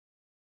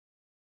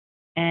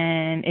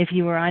if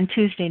you were on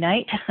Tuesday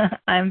night,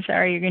 I'm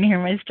sorry, you're going to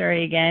hear my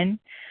story again.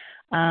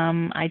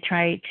 I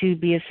try to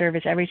be of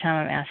service every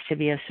time I'm asked to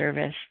be of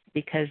service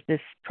because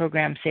this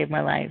program saved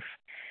my life.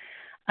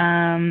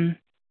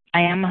 I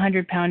am a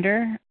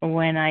 100-pounder.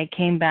 When I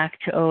came back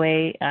to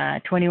OA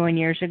 21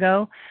 years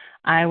ago,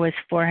 I was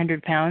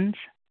 400 pounds.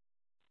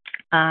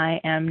 I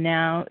am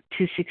now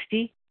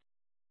 260,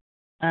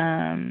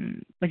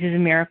 which is a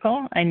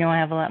miracle. I know I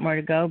have a lot more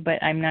to go,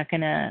 but I'm not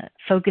going to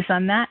focus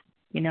on that.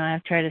 You know, I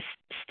have to try to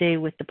stay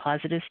with the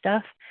positive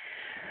stuff.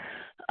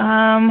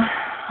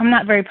 I'm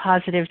not very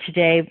positive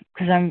today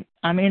because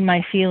I'm in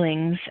my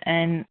feelings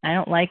and I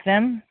don't like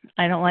them.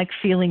 I don't like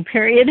feeling,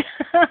 period,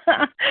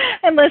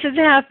 unless it's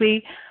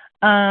happy,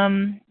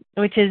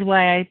 which is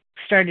why I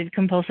started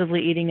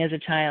compulsively eating as a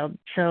child.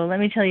 So let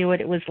me tell you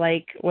what it was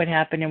like, what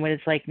happened, and what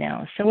it's like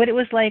now. So what it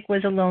was like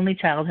was a lonely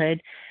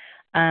childhood.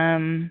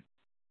 I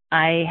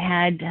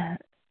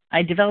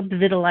developed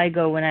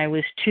vitiligo when I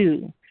was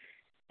 2,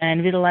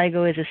 and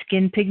vitiligo is a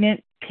skin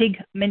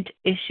pigment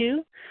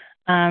issue.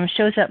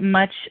 Shows up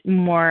much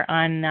more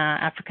on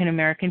African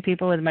American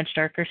people with much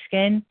darker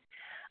skin.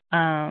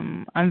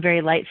 I'm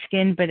very light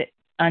skinned, but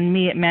on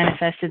me it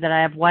manifested that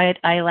I have white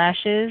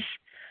eyelashes.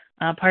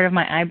 Part of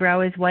my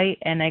eyebrow is white,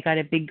 and I got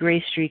a big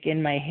gray streak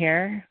in my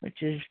hair,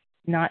 which is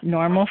not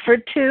normal for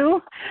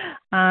 2.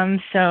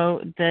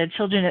 So the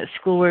children at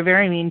school were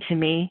very mean to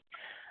me.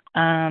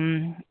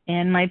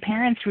 And my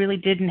parents really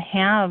didn't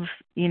have,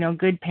 you know,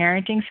 good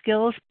parenting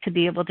skills to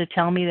be able to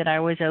tell me that I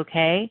was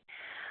okay.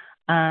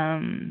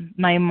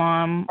 My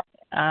mom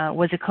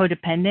was a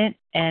codependent,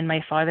 and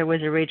my father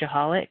was a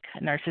rageaholic,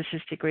 a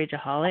narcissistic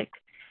rageaholic.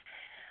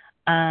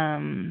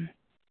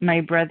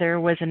 My brother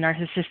was a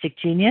narcissistic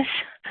genius.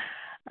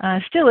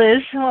 Still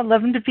is. I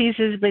love him to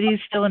pieces, but he's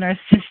still a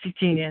narcissistic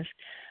genius.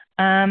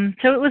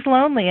 So it was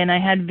lonely, and I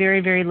had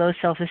very, very low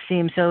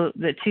self-esteem. So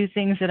the 2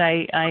 things that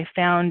I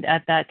found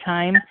at that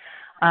time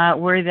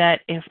were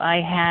that if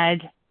I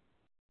had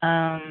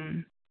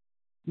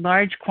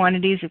large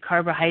quantities of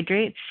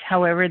carbohydrates,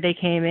 however they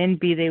came in,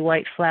 be they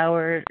white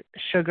flour,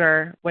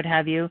 sugar, what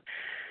have you,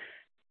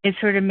 it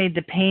sort of made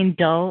the pain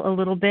dull a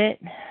little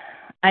bit.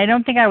 I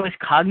don't think I was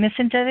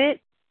cognizant of it,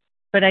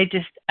 but I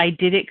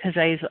did it because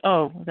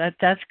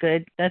that's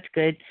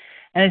good.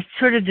 And it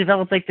sort of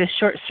developed like this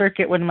short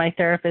circuit when my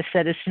therapist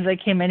said, as soon as I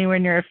came anywhere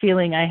near a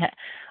feeling,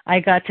 I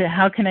got to,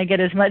 how can I get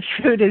as much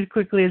food as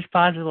quickly as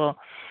possible?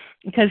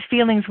 Because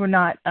feelings were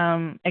not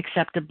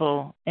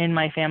acceptable in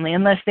my family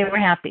unless they were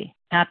happy.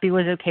 Happy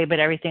was okay, but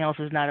everything else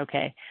was not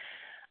okay.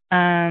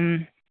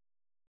 And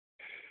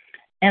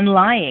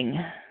lying,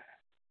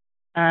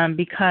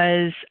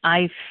 because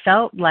I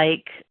felt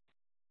like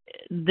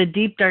the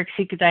deep, dark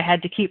secret I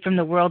had to keep from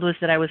the world was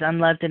that I was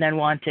unloved and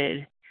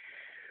unwanted,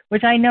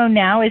 which I know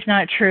now is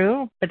not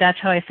true, but that's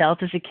how I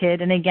felt as a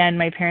kid. And again,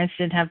 my parents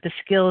didn't have the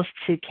skills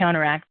to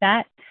counteract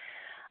that.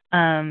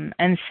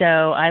 And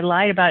so I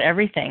lied about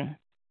everything.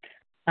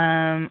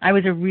 I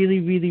was a really,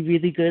 really,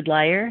 really good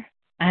liar.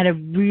 I had a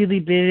really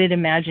vivid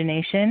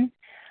imagination.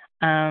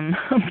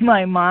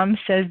 My mom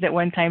says that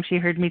one time she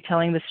heard me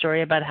telling the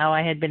story about how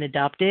I had been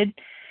adopted,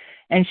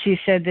 and she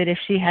said that if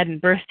she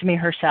hadn't birthed me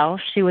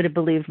herself, she would have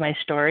believed my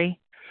story.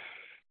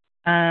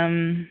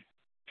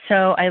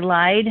 So I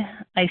lied,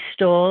 I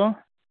stole,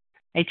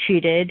 I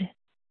cheated,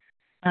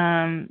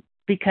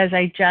 because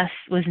I just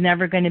was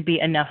never going to be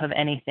enough of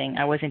anything.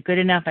 I wasn't good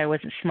enough, I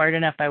wasn't smart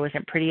enough, I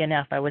wasn't pretty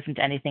enough, I wasn't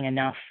anything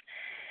enough.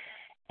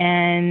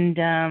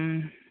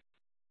 And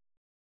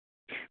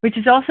which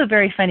is also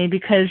very funny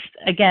because,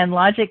 again,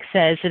 logic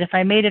says that if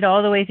I made it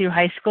all the way through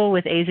high school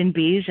with A's and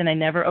B's and I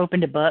never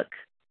opened a book,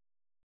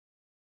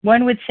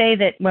 one would say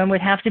that one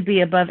would have to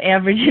be above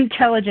average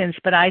intelligence,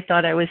 but I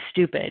thought I was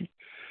stupid.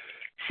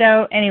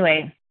 So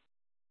anyway,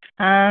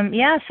 so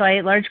I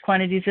ate large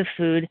quantities of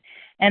food,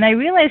 and I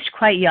realized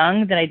quite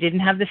young that I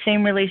didn't have the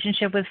same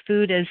relationship with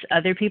food as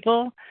other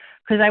people,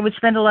 because I would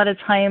spend a lot of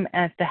time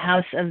at the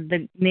house of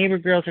the neighbor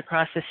girls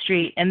across the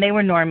street, and they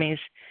were normies.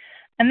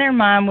 And their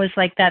mom was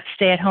like that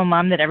stay-at-home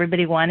mom that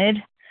everybody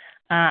wanted.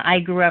 I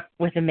grew up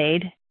with a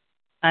maid,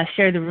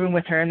 shared the room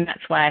with her, and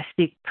that's why I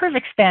speak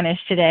perfect Spanish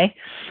today.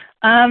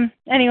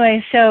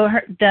 Anyway, so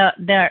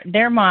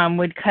their mom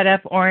would cut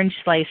up orange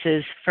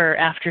slices for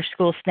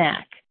after-school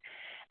snack,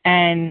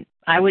 and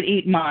I would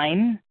eat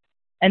mine,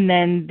 and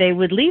then they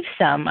would leave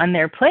some on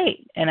their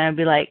plate, and I'd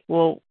be like,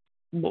 well,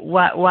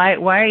 why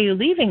are you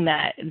leaving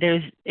that?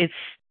 It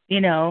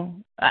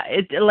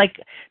like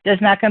does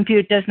not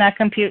compute.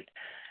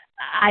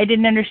 I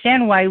didn't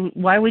understand why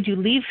would you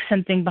leave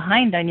something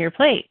behind on your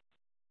plate?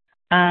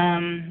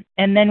 And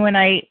then when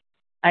I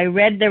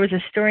read, there was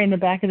a story in the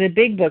back of the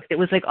big book that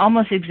was like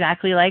almost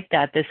exactly like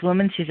that. This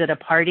woman, she's at a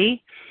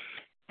party,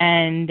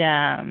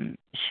 and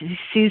she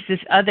sees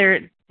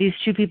these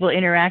 2 people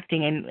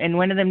interacting, and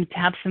one of them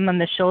taps them on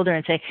the shoulder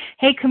and say,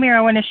 "Hey, come here,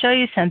 I want to show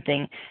you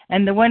something."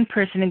 And the one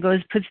person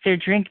puts their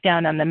drink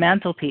down on the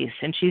mantelpiece,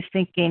 and she's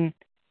thinking,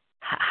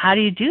 how do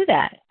you do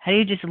that? How do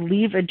you just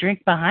leave a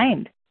drink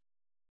behind?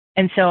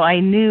 And so I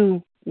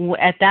knew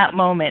at that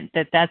moment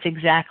that's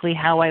exactly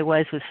how I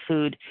was with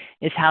food,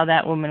 is how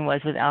that woman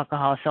was with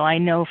alcohol. So I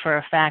know for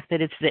a fact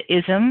that it's the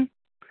ism.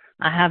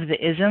 I have the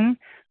ism,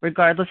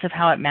 regardless of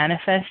how it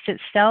manifests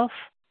itself.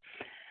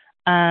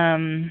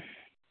 When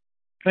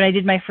I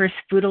did my first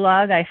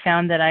foodalog, I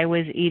found that I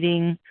was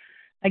eating,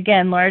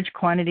 again, large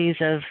quantities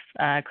of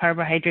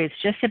carbohydrates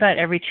just about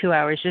every 2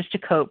 hours just to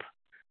cope.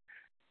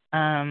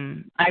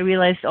 I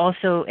realized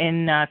also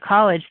in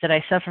college that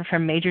I suffer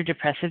from major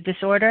depressive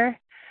disorder.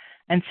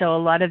 And so a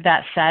lot of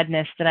that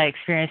sadness that I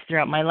experienced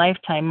throughout my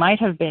lifetime might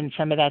have been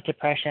some of that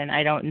depression.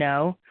 I don't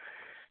know.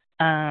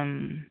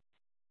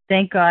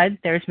 Thank God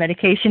there's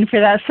medication for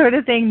that sort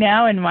of thing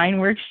now, and mine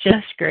works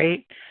just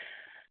great.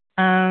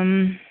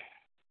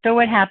 So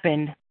what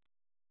happened?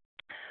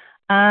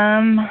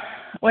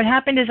 What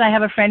happened is I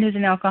have a friend who's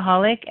an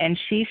alcoholic, and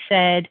she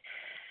said,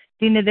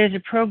 Dina, there's a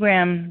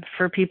program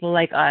for people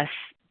like us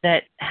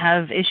that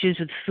have issues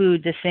with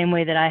food the same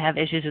way that I have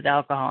issues with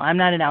alcohol. I'm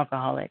not an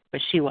alcoholic,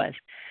 but she was.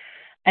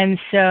 And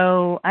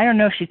so I don't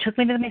know if she took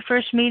me to my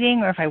first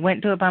meeting or if I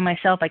went to it by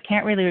myself. I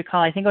can't really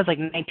recall. I think I was like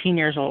 19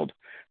 years old.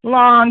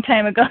 Long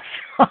time ago,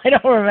 so I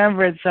don't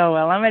remember it so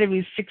well. I'm going to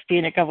be 60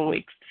 in a couple of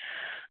weeks.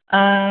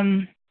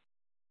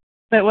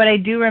 But what I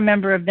do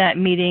remember of that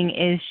meeting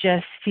is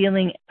just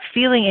feeling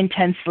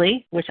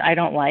intensely, which I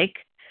don't like,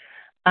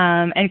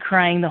 and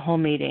crying the whole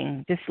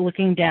meeting, just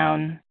looking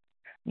down,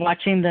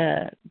 watching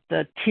the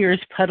tears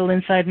puddle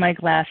inside my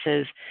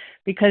glasses,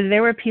 because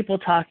there were people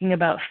talking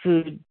about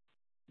food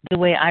the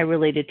way I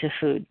related to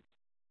food.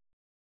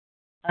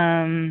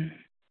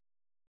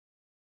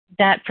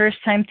 That first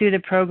time through the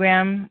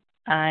program,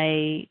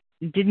 I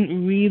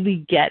didn't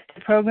really get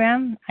the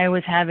program. I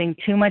was having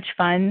too much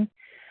fun,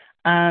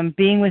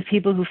 being with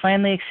people who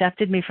finally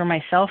accepted me for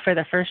myself for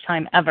the first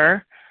time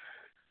ever.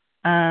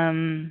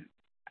 The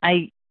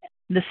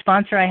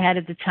sponsor I had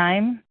at the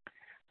time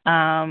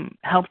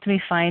helped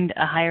me find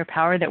a higher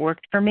power that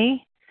worked for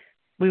me.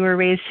 We were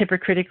raised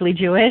hypocritically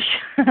Jewish,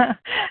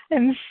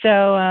 and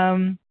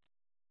so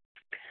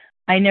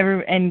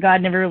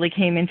God never really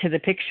came into the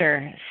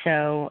picture.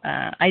 So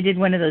I did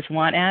one of those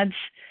want ads.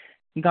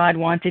 God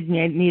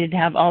needed to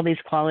have all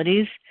these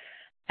qualities.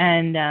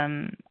 And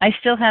I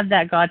still have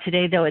that God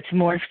today, though it's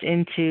morphed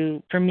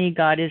into, for me,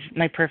 God is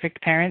my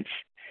perfect parents,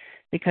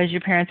 because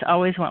your parents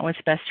always want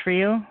what's best for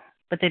you,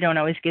 but they don't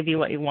always give you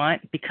what you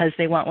want because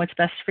they want what's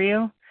best for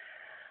you.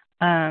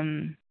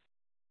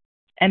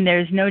 And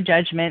there's no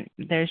judgment.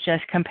 There's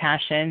just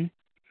compassion.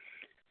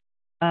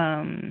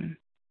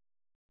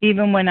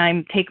 Even when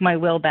I take my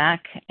will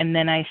back and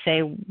then I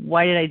say,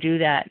 why did I do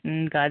that?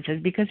 And God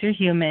says, because you're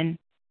human.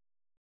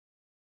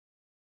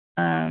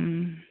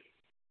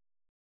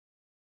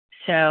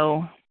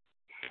 So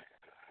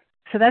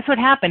that's what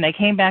happened. I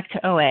came back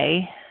to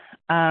OA.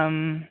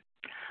 I'm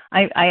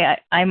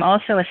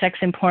also a sex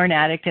and porn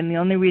addict, and the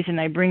only reason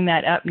I bring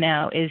that up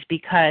now is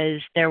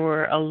because there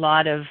were a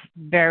lot of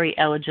very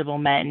eligible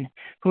men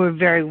who were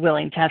very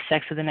willing to have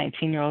sex with a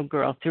 19-year-old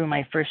girl through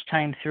my first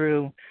time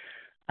through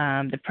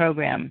the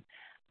program.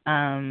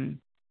 And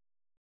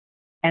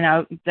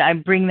I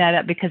bring that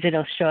up because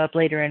it'll show up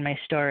later in my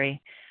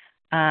story.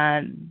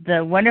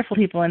 The wonderful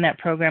people in that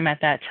program at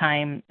that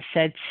time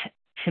said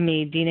to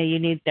me, Dina, you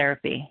need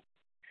therapy.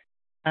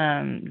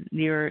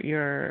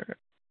 You're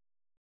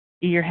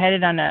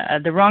headed on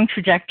the wrong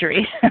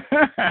trajectory.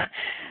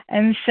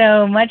 And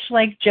so much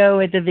like Joe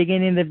at the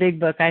beginning of the big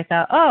book, I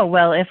thought, oh,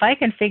 well, if I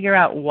can figure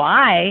out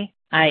why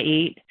I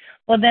eat,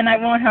 well, then I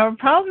won't have a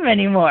problem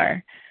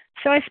anymore.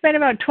 So I spent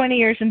about 20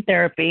 years in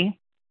therapy,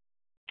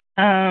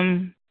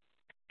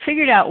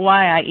 figured out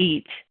why I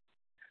eat,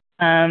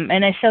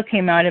 and I still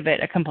came out of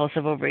it a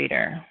compulsive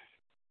overeater.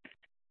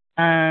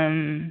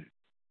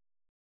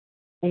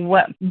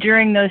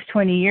 During those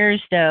 20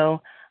 years,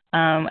 though,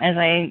 as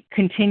I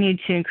continued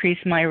to increase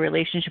my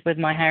relationship with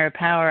my higher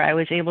power, I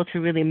was able to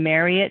really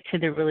marry it to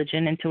the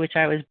religion into which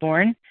I was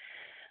born.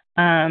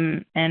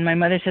 And my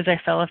mother says I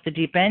fell off the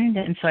deep end,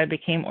 and so I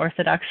became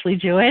Orthodoxly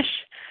Jewish,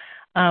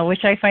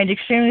 which I find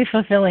extremely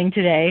fulfilling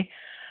today,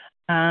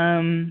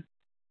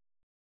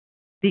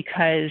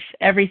 because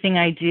everything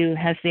I do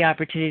has the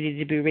opportunity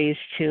to be raised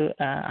to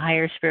a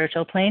higher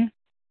spiritual plane.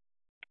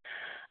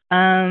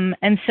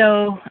 And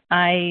so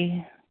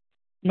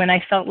when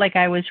I felt like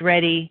I was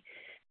ready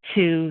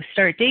to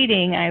start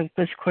dating, I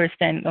was, of course,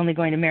 then only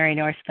going to marry an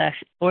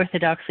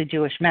Orthodoxly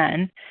Jewish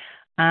man.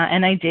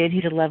 And I did.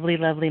 He's a lovely,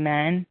 lovely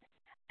man.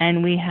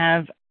 And we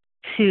have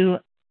 2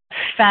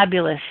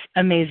 fabulous,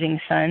 amazing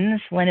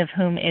sons, one of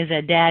whom is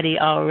a daddy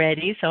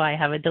already. So I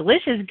have a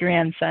delicious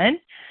grandson.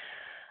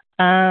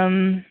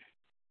 And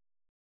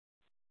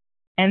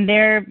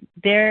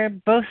they're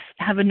both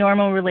have a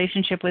normal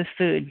relationship with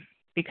food,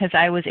 because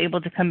I was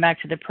able to come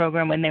back to the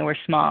program when they were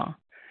small.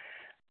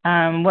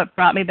 What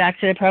brought me back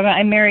to the program,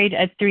 I married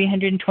at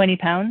 320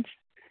 pounds,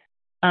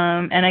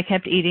 and I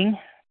kept eating.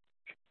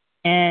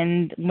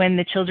 And when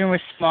the children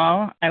were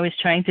small, I was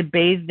trying to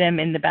bathe them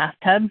in the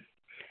bathtub,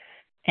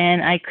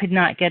 and I could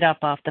not get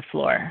up off the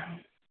floor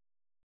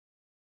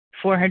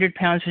 400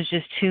 pounds was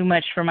just too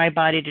much for my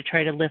body to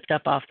try to lift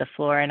up off the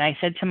floor. And I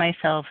said to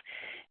myself,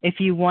 if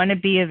you want to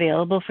be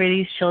available for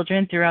these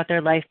children throughout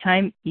their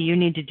lifetime, you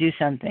need to do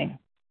something.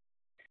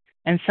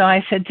 And so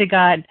I said to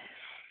God,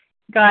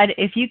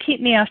 if you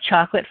keep me off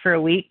chocolate for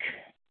a week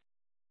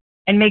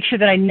and make sure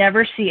that I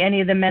never see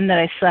any of the men that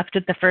I slept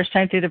with the first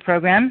time through the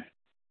program,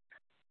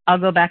 I'll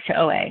go back to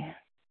OA.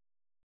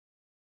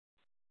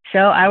 So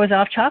I was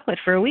off chocolate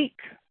for a week.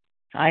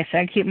 I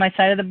said, keep my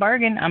side of the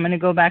bargain. I'm going to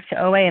go back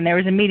to OA. And there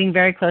was a meeting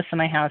very close to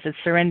my house. It's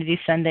Serenity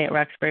Sunday at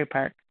Roxbury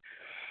Park.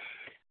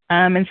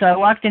 And so I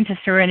walked into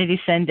Serenity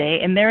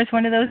Sunday, and there was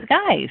one of those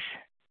guys.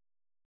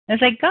 I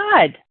was like,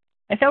 God,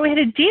 I thought we had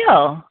a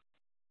deal.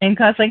 And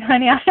God's like,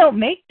 honey, I don't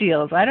make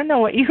deals. I don't know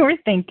what you were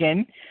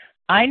thinking.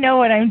 I know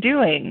what I'm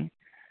doing.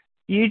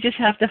 You just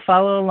have to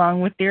follow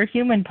along with your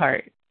human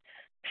part.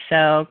 So,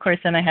 of course,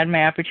 then I had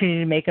my opportunity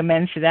to make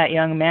amends to that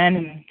young man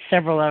and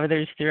several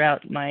others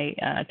throughout my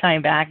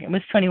time back. It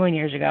was 21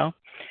 years ago.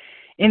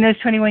 In those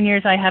 21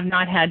 years, I have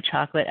not had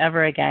chocolate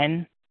ever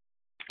again.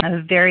 I have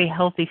a very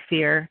healthy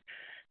fear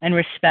and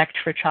respect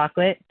for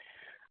chocolate.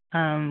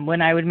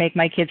 When I would make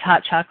my kids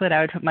hot chocolate,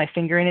 I would put my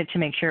finger in it to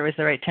make sure it was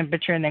the right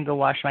temperature and then go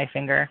wash my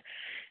finger.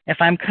 If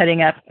I'm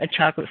cutting up a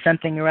chocolate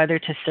something or other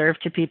to serve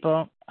to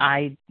people,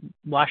 I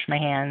wash my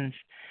hands.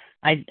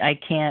 I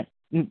can't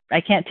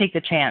take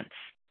the chance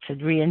to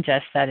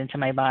re-ingest that into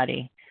my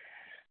body.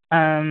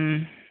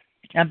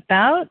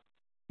 About,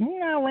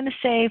 I want to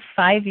say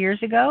 5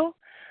 years ago,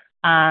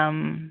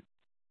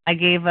 I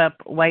gave up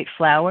white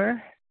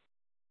flour.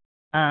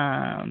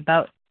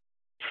 About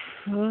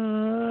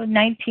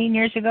 19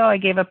 years ago, I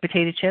gave up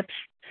potato chips.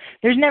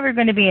 There's never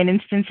going to be an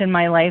instance in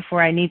my life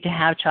where I need to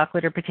have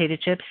chocolate or potato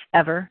chips,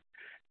 ever.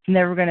 It's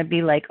never going to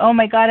be like, oh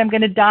my God, I'm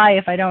going to die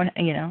if I don't,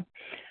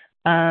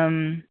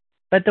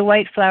 But the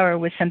white flour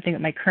was something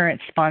that my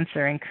current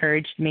sponsor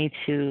encouraged me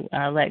to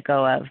let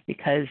go of,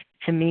 because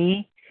to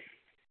me,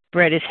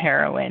 bread is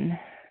heroin.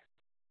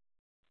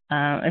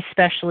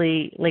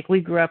 Especially, like, we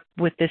grew up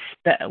with this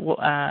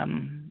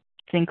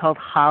thing called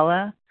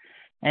challah,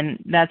 and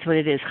that's what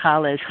it is.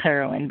 Challah is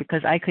heroin,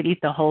 because I could eat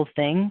the whole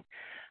thing.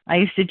 I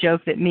used to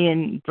joke that me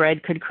and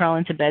bread could crawl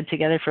into bed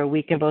together for a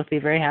week and both be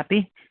very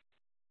happy.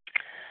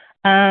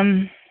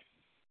 Yeah,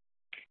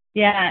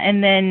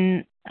 and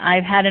then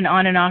I've had an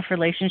on and off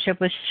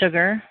relationship with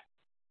sugar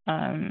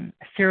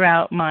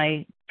throughout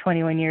my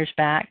 21 years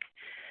back.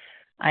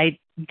 I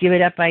give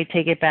it up, I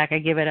take it back, I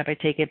give it up, I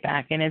take it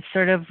back. And it's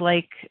sort of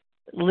like,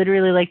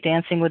 literally like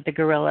dancing with the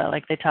gorilla,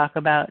 like they talk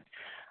about.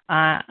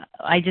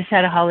 I just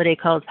had a holiday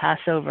called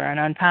Passover, and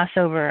on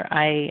Passover,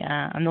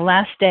 on the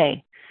last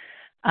day,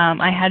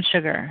 I had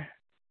sugar.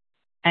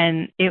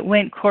 And it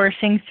went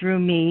coursing through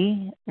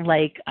me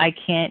like I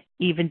can't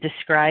even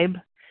describe.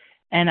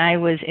 And I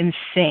was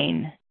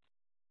insane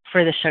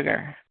for the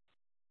sugar.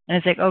 And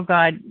it's like, oh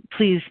God,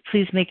 please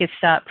make it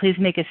stop. Please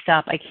make it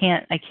stop. I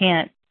can't.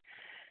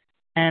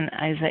 And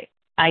I was like,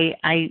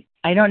 I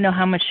don't know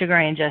how much sugar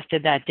I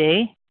ingested that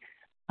day.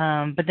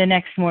 But the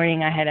next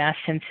morning I had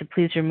asked him to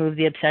please remove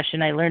the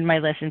obsession. I learned my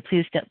lesson.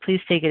 Please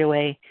take it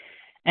away.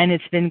 And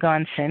it's been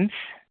gone since.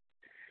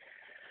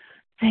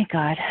 Thank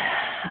God.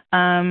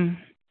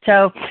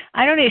 So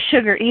I don't eat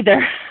sugar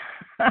either.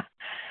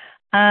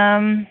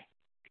 And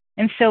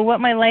so what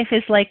my life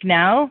is like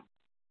now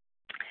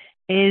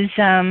is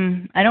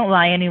I don't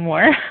lie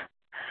anymore.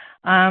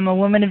 I'm a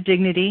woman of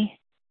dignity.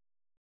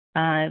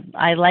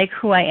 I like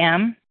who I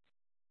am.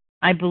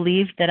 I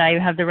believe that I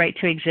have the right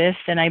to exist,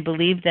 and I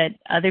believe that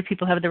other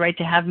people have the right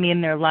to have me in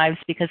their lives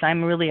because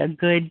I'm really a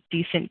good,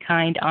 decent,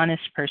 kind,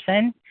 honest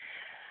person.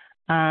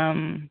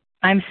 I'm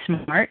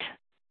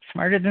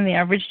smarter than the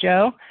average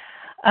Joe.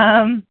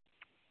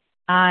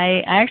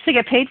 I actually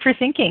get paid for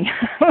thinking,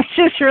 which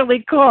is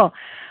really cool.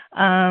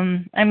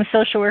 I'm a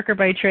social worker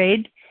by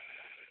trade.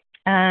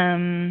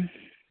 I'm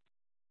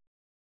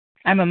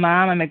a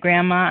mom, I'm a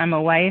grandma, I'm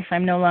a wife.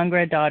 I'm no longer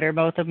a daughter.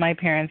 Both of my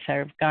parents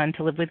have gone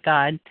to live with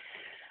God.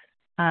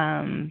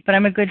 But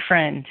I'm a good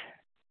friend.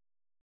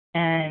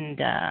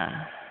 And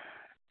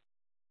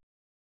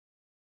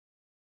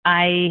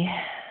I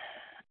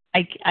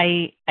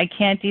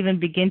can't even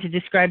begin to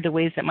describe the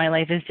ways that my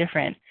life is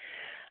different.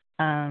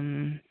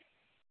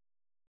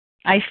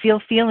 I feel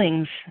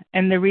feelings,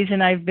 and the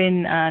reason I've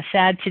been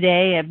sad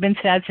today, I've been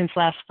sad since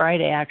last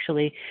Friday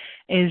actually,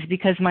 is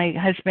because my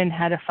husband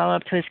had a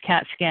follow-up to his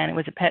CAT scan. It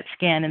was a PET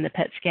scan, and the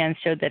PET scan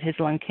showed that his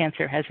lung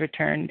cancer has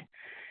returned.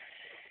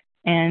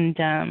 And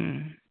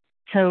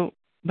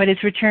but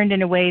it's returned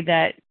in a way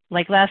that,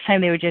 like last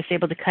time, they were just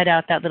able to cut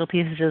out that little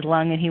piece of his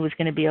lung and he was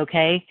going to be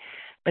okay.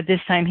 But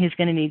this time he's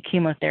going to need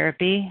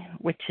chemotherapy,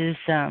 which is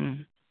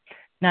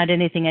not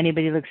anything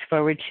anybody looks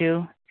forward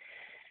to.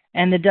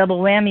 And the double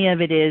whammy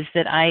of it is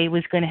that I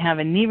was going to have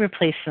a knee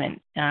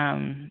replacement.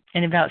 In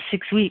about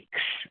 6 weeks,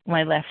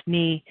 my left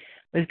knee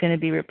was going to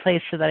be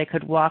replaced so that I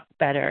could walk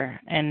better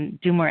and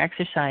do more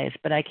exercise.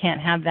 But I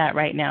can't have that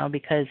right now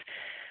because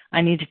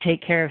I need to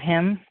take care of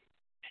him.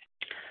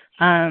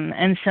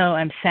 And so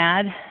I'm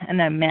sad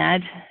and I'm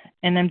mad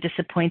and I'm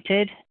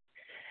disappointed.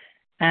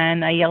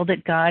 And I yelled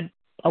at God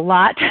a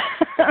lot.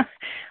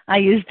 I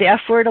use the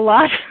F word a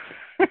lot.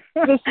 This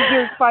is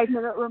your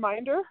 5-minute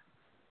reminder.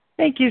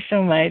 Thank you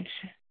so much.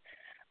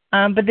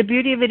 But the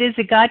beauty of it is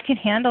that God can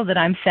handle that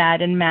I'm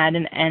sad and mad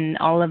and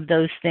all of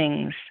those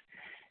things.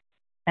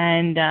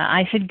 And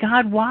I said,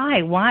 God,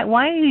 why?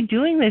 Why are you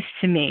doing this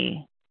to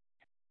me?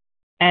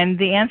 And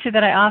the answer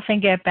that I often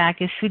get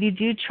back is, sweetie,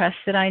 do you trust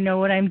that I know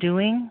what I'm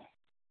doing?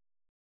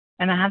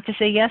 And I have to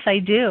say, yes, I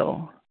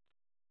do.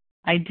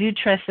 I do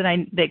trust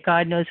that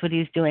God knows what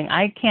he's doing.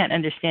 I can't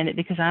understand it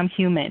because I'm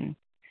human.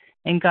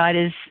 And God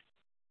is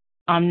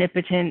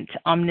omnipotent,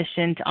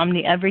 omniscient,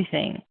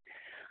 omni-everything.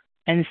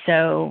 And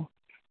so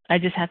I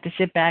just have to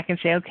sit back and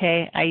say,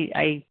 okay,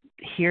 I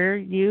hear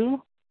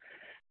you,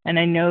 and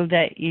I know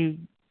that you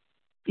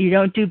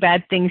don't do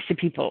bad things to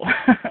people.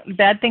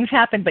 Bad things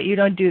happen, but you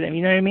don't do them.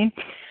 You know what I mean?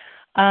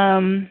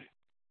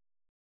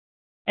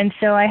 And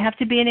so I have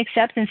to be in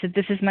acceptance that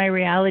this is my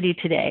reality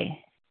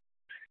today.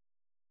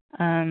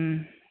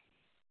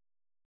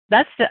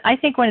 That's I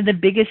think one of the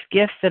biggest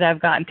gifts that I've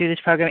gotten through this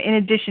program, in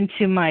addition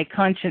to my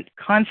constant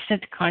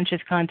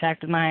conscious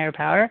contact with my higher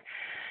power,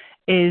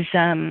 is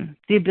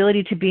the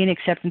ability to be in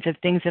acceptance of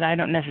things that I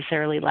don't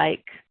necessarily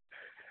like.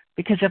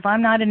 Because if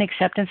I'm not in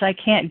acceptance, I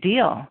can't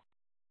deal.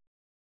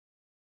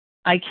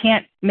 I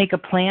can't make a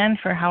plan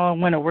for how I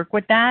want to work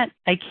with that.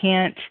 I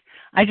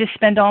just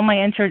spend all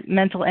my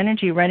mental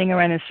energy running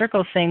around in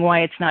circles saying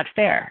why it's not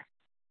fair.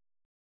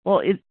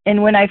 Well,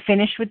 and when I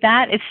finish with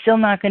that, it's still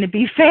not going to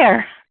be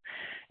fair.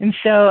 And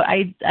so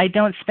I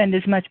don't spend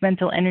as much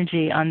mental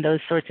energy on those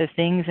sorts of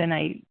things.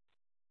 And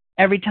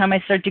every time I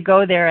start to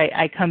go there,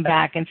 I come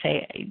back and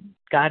say,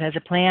 God has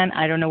a plan.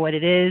 I don't know what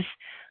it is.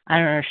 I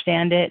don't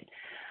understand it.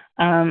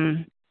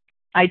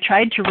 I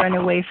tried to run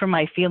away from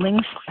my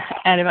feelings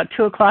at about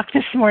 2 o'clock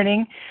this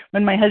morning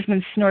when my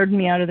husband snored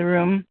me out of the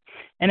room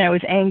and I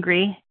was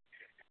angry.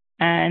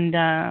 And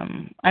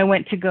I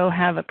went to go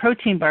have a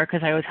protein bar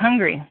because I was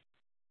hungry.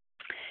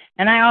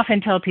 And I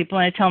often tell people,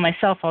 and I tell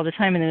myself all the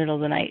time in the middle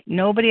of the night,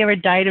 nobody ever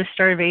died of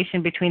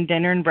starvation between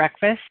dinner and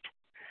breakfast.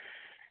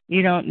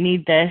 You don't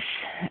need this.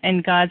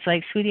 And God's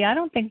like, sweetie, I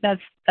don't think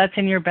that's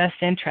in your best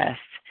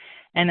interest.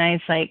 And I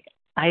was like,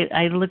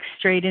 I looked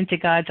straight into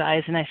God's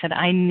eyes and I said,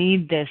 I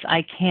need this.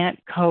 I can't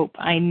cope.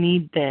 I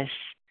need this.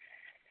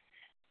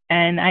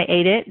 And I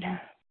ate it,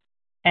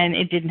 and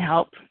it didn't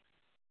help.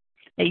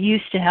 It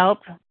used to help,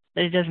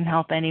 but it doesn't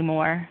help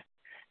anymore.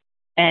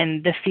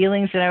 And the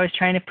feelings that I was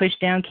trying to push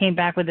down came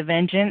back with a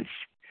vengeance.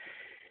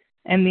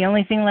 And the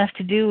only thing left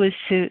to do was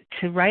to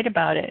write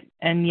about it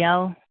and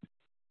yell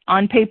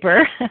on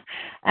paper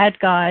at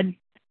God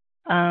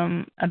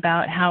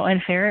about how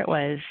unfair it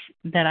was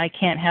that I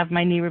can't have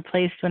my knee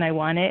replaced when I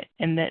want it,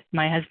 and that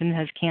my husband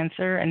has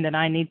cancer and that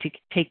I need to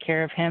take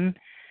care of him.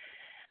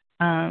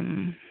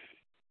 And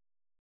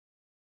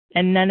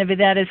none of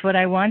that is what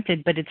I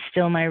wanted, but it's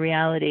still my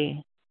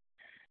reality.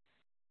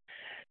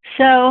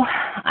 So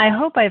I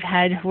hope I've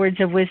had words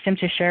of wisdom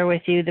to share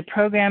with you. The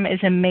program is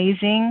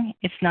amazing.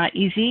 It's not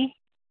easy,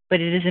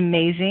 but it is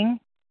amazing.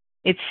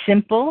 It's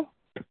simple,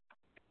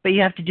 but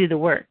you have to do the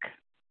work.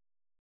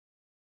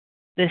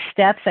 The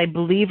steps, I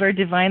believe, are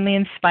divinely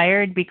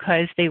inspired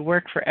because they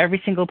work for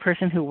every single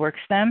person who works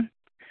them.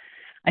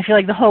 I feel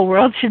like the whole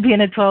world should be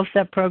in a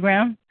 12-step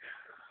program.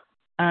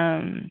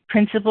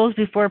 Principles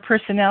before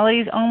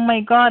personalities. Oh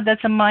my God,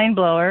 that's a mind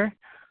blower.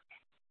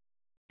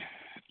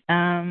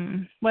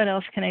 What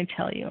else can I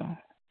tell you?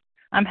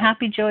 I'm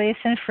happy, joyous,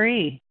 and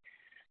free.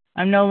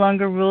 I'm no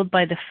longer ruled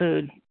by the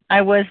food.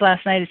 I was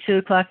last night at 2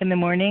 o'clock in the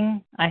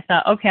morning. I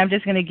thought, okay, I'm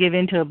just going to give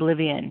in to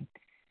oblivion,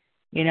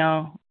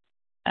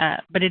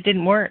 but it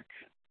didn't work.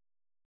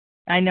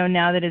 I know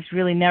now that it's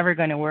really never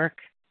going to work.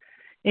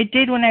 It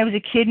did when I was a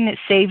kid, and it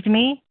saved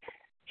me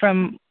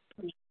from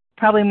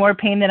probably more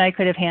pain than I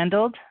could have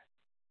handled.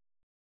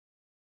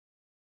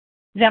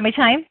 Is that my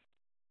time?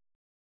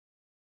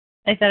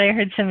 I thought I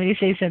heard somebody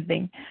say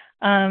something.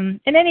 In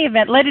any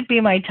event, let it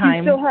be my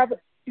time.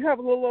 You have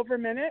a little over a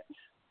minute?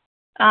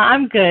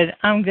 I'm good.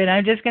 I'm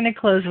just going to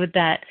close with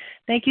that.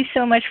 Thank you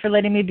so much for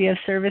letting me be of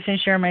service and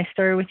share my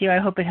story with you. I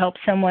hope it helps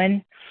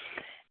someone.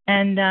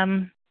 And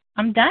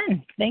I'm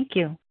done. Thank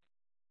you.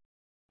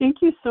 Thank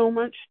you so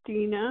much,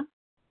 Dina.